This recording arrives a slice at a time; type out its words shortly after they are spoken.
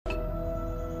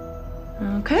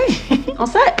Okay, all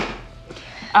set.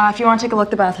 If you want to take a look,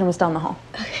 the bathroom is down the hall.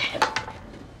 Okay.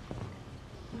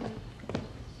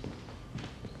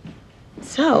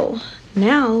 So,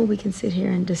 now we can sit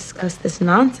here and discuss this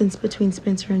nonsense between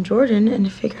Spencer and Jordan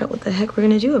and figure out what the heck we're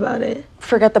gonna do about it.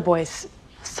 Forget the boys.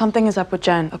 Something is up with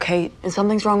Jen, okay? And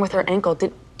something's wrong with her ankle.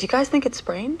 Do you guys think it's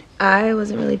sprained? I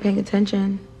wasn't really paying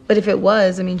attention. But if it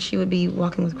was, I mean, she would be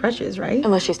walking with crutches, right?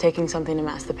 Unless she's taking something to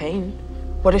mask the pain.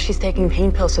 What if she's taking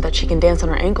pain pills so that she can dance on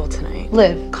her ankle tonight?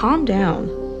 Liv, calm down.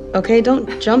 Okay,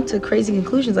 don't jump to crazy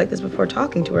conclusions like this before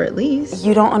talking to her, at least.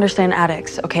 You don't understand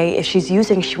addicts, okay? If she's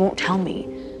using, she won't tell me.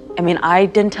 I mean, I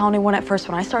didn't tell anyone at first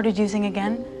when I started using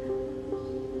again.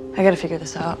 I gotta figure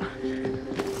this out.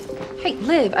 Hey,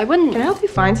 Liv, I wouldn't... Can I help you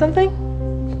find something?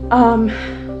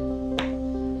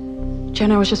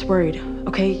 Jen, I was just worried,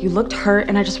 okay? You looked hurt,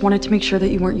 and I just wanted to make sure that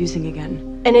you weren't using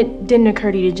again. And it didn't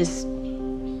occur to you to just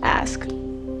ask.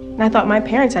 And I thought my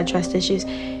parents had trust issues.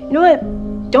 You know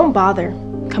what? Don't bother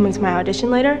coming to my audition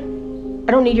later.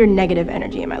 I don't need your negative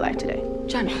energy in my life today.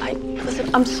 Jen,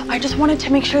 listen, I just wanted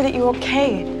to make sure that you're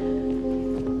okay.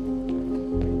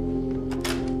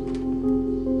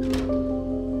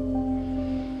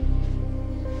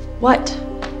 What?